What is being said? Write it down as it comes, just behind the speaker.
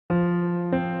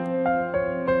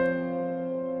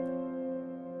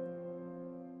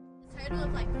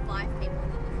have like 5 people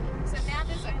living. So now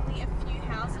there's only a few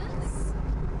houses.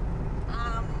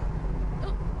 Oh,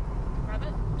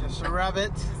 rabbit. Just a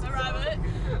rabbit. Just a rabbit.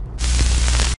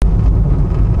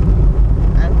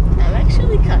 I'm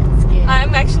actually kind of scared.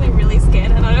 I'm actually really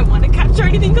scared and I don't want to catch or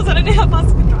anything because I don't know how fast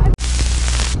I can drive.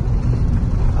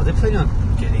 Are they planning on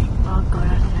getting Oh god,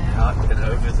 I don't know. out and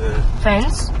over the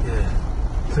Fence? Yeah.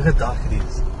 Look how dark it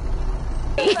is.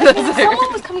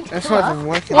 Someone was coming to That's kill not us. even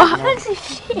working. Well, I can't see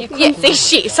shit. You couldn't see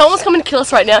shit. If someone was coming to kill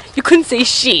us right now, you couldn't see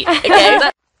shit. Okay?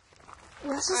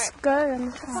 Let's just go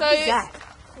and So,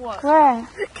 what? where?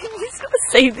 Can you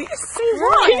see this? See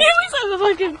what? Can you see the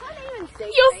fucking...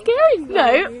 You're scaring me.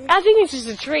 No, I think it's just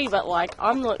a tree, but like,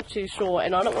 I'm not too sure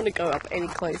and I don't want to go up any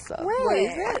closer. Where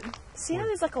is it? See how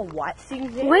there's like a white thing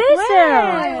there? Where's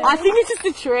Sarah? I think it's just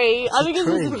a tree. I think it's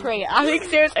just a tree. I think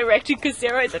Sarah's erected because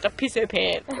Sarah is like a piss her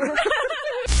pants.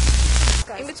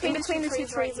 In between the two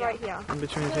trees right here. In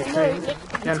between the two trees.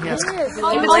 Down here.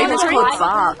 In between the trees.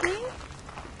 Bark.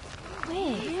 Where?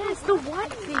 Yeah, it's the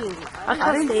white thing. I I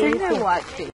can't didn't see see anything. the white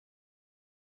thing.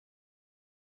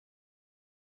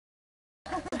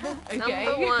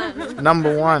 Okay.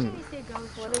 Number one.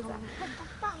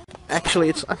 Actually,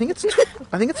 I think it's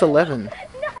 11.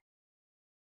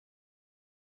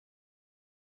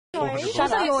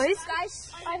 Shut up. Noise.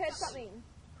 Guys, I heard something.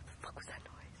 What the fuck was that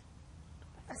noise?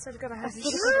 I swear to God, I heard I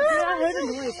heard a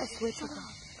noise. I swear to God.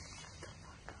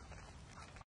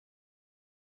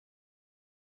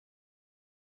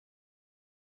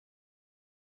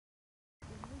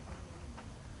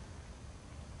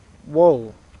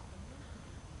 Whoa.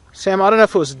 Sam, I don't know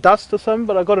if it was dust or something,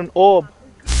 but I got an orb.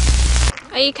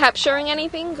 Are you capturing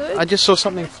anything good? I just saw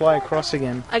something fly across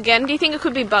again. Again, do you think it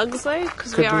could be bugs though?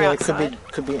 Because we are outside.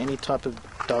 Could be any type of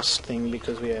dust thing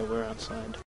because we're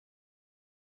outside.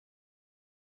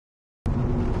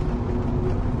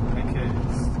 Okay,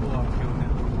 it's still uphill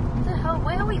now. What the hell?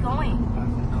 Where are we going? I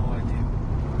have no idea.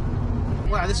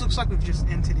 Wow, this looks like we've just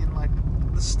entered in like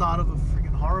the start of a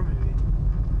freaking horror movie.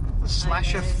 The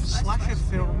slasher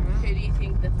film. Who do you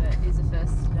think is the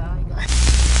first to die, guys?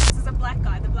 This is a black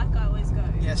guy. The black guy always goes.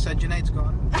 Yeah, so Janaid's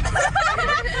gone.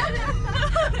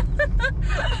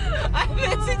 I'm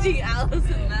messaging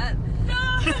Alison that.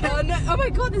 Oh no! Oh my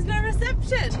God! There's no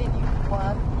reception.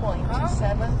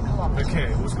 1.7 kilometers. Okay,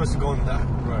 we're supposed to go on that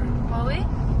road. Are we?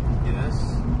 Yes.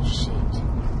 Shit.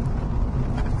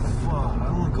 Fuck, I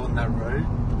don't want to go on that road.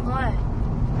 Why?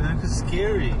 No, because it's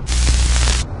scary.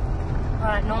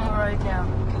 Alright, normal road now.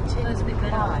 Continue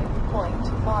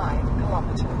 5.5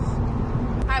 kilometers.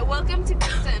 Alright, welcome to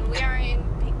Picton. We are in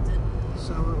Picton.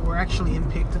 So we're actually in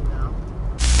Picton now.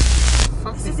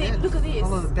 Fuck This is it. Look at this. Oh,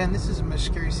 look, Ben, this is the most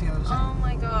scary thing I've ever seen. Oh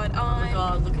my God. Oh my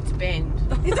God! Look, it's bend.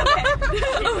 It's a bed.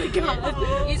 Oh my God!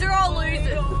 These are all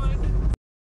losers.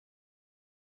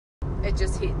 It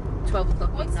just hit 12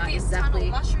 o'clock What's midnight this exactly.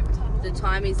 tunnel? Mushroom tunnel. The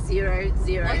time is 000.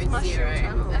 What's mushroom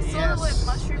tunnel? I saw the word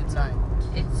mushroom tunnel.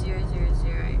 It's 000.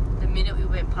 The minute we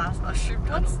went past mushroom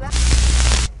tunnel. What's that?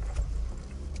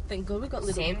 Thank God we got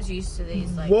little. Sam's used to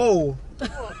these like. Whoa!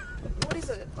 What is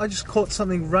it? I just caught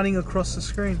something running across the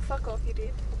screen. Fuck off, you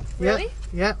did. Yeah, Really?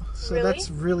 yeah. So Really? that's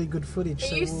really good footage. Are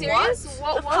so you we'll- serious?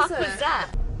 What was What it? was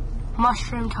that?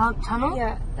 Mushroom tunnel?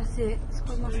 Yeah, that's it. It's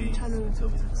called Mushroom Tunnel. It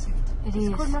It's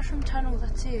is. called Mushroom Tunnel,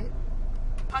 that's it.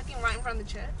 Parking right in front of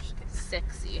the church.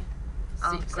 Sexy.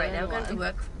 Great. Now we're going to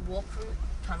walk through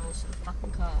tunnels to the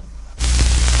fucking car.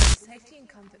 Safety and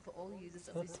comfort for all users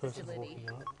of this facility.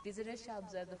 Visitors shall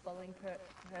observe the following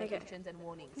prohibitions and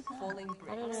warnings. Falling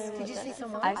bricks. Did you see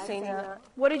someone? I've seen it.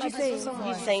 What did you see?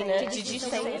 You've seen it. Did you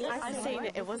see it? I've seen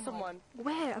it. It was someone.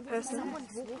 Where? A person?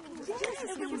 Yes, it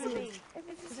was a human being.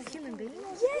 It's a human being?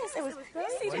 Yes, it was.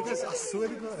 You seen it? I swear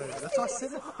to God, that's why I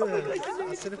said it first.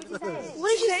 I said it first.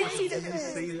 What did you see? Did you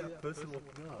see that person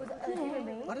walking up?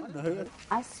 I don't know.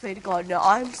 I swear to God, no,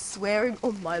 I'm swearing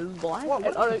on my life. And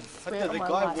I don't swear on my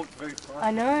life. walked very fast.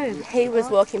 I know. He was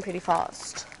walking pretty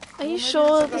fast. Are you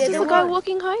sure this is the guy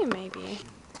walking home, maybe?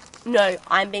 No,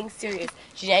 I'm being serious.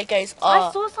 Sinead goes, I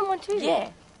oh, saw someone too. yeah.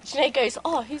 Sinead goes,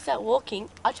 oh, who's that walking?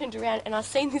 I turned around and I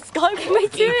seen this guy walking. Me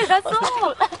too, that's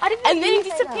all. I didn't And then he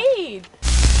even say that. disappeared.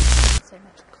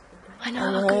 I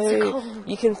know, it's cold.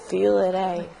 You can feel it,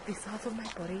 eh? This half of my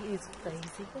body is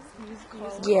freezing.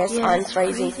 Yes, Yeah, I'm it's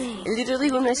freezing. freezing. Literally,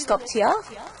 when they stopped here,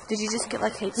 did you just get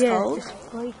like heaps Yeah, cold? it's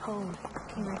very cold.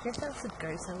 Can you imagine if that was a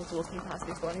ghost that was walking past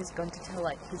this one who's gone to tell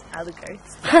like his other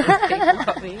ghosts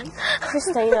about me?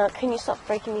 Christina, can you stop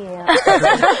freaking me out?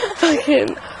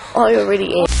 Fucking, oh, you're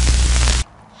already in. How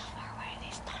far away are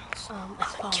these tunnels? I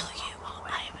would kill you. I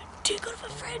am too good of a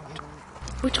friend.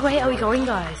 Which way are we going,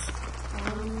 guys?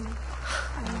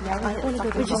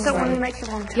 We just don't want to make the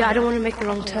wrong turn. Yeah, I don't want to make the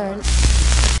wrong turn.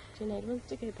 Sinead wants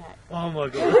to go back. Oh my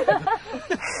god.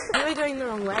 We're going the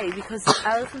wrong way because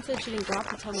Alison said she didn't go up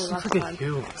the tunnel last time.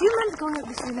 Hill. Do you remember going up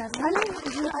this way last time?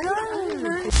 I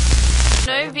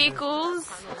know. No vehicles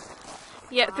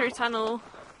yet through tunnel.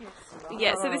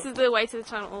 Yeah, so this is the way to the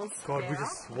tunnels. God, we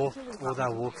just walked all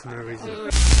that walk for no reason.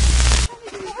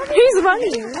 Who's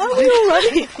running? Why are we all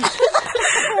running?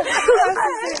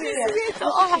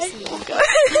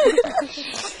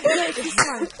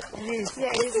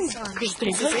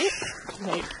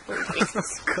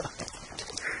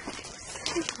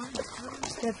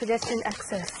 The pedestrian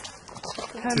access. To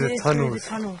the tunnels.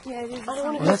 Tunnel. Yeah, it is.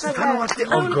 Oh, that's the tunnel right there.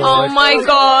 Oh Oh god. my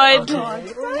god!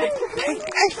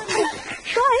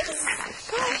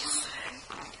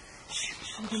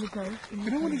 We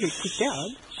don't want to get kicked out.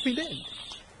 We're dead.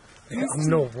 I'm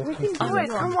not walking. Come on.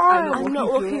 I'm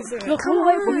not walking. Look, come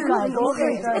away from you guys.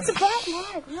 It's a bright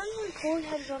light. Remember when Corey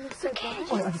had it on, it's so bright?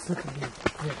 Oh, I'm just looking here.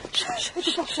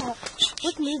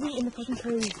 What's moving in the fucking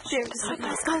trees?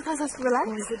 Guys, relax.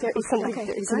 There is something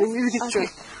moving in the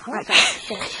trees. Alright,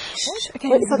 guys. Okay,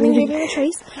 there's something moving in the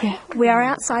trees. Yeah. We are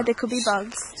outside. There could be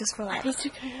bugs. Just relax.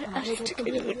 I need to go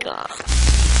in the car.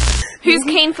 Who's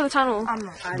keen for the tunnel? I'm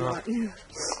not.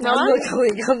 No one?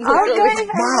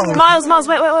 Miles. Miles,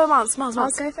 wait, Miles.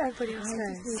 I'll go for everybody else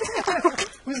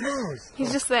first. Where's Miles?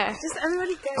 He's just there. Just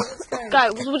everybody go. Let's go.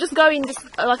 Go, we'll just go in just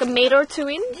like a metre or two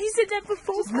in. You said that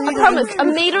before. I promise, a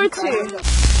metre or two.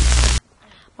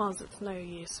 Miles, it's no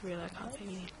use, really, I can't see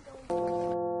anything.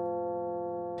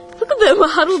 Look at them,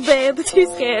 huddled there, they're too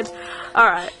scared.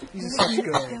 Alright. He's a such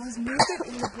girl. There was movement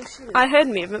in the bushes. I heard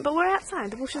movement, but we're outside.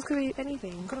 The bushes could be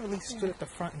anything. Could have at least stood at the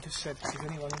front and just said, is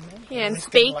anyone in there? Yeah, and Just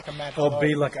speak. like a mad or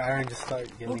be like Aaron, just start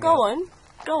yelling. Go on,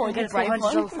 get a brave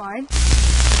one. Fine.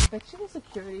 Bet you the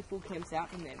security full camps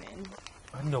out in there, man.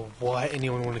 I don't know why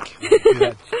anyone want to do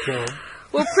that job.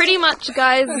 Well, pretty much,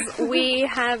 guys, we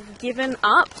have given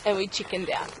up. And we chickened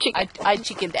out. I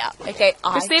chickened out. Okay,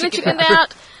 Christina chickened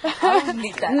out.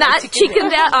 Nat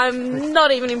chickened out. I'm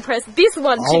not even impressed. This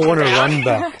one I chickened want to out. run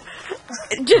back.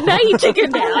 Janae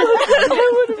chickened out.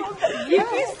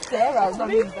 Sarah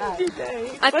running back.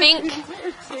 I think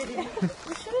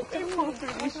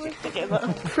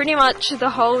pretty much the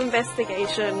whole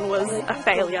investigation was a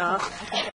failure.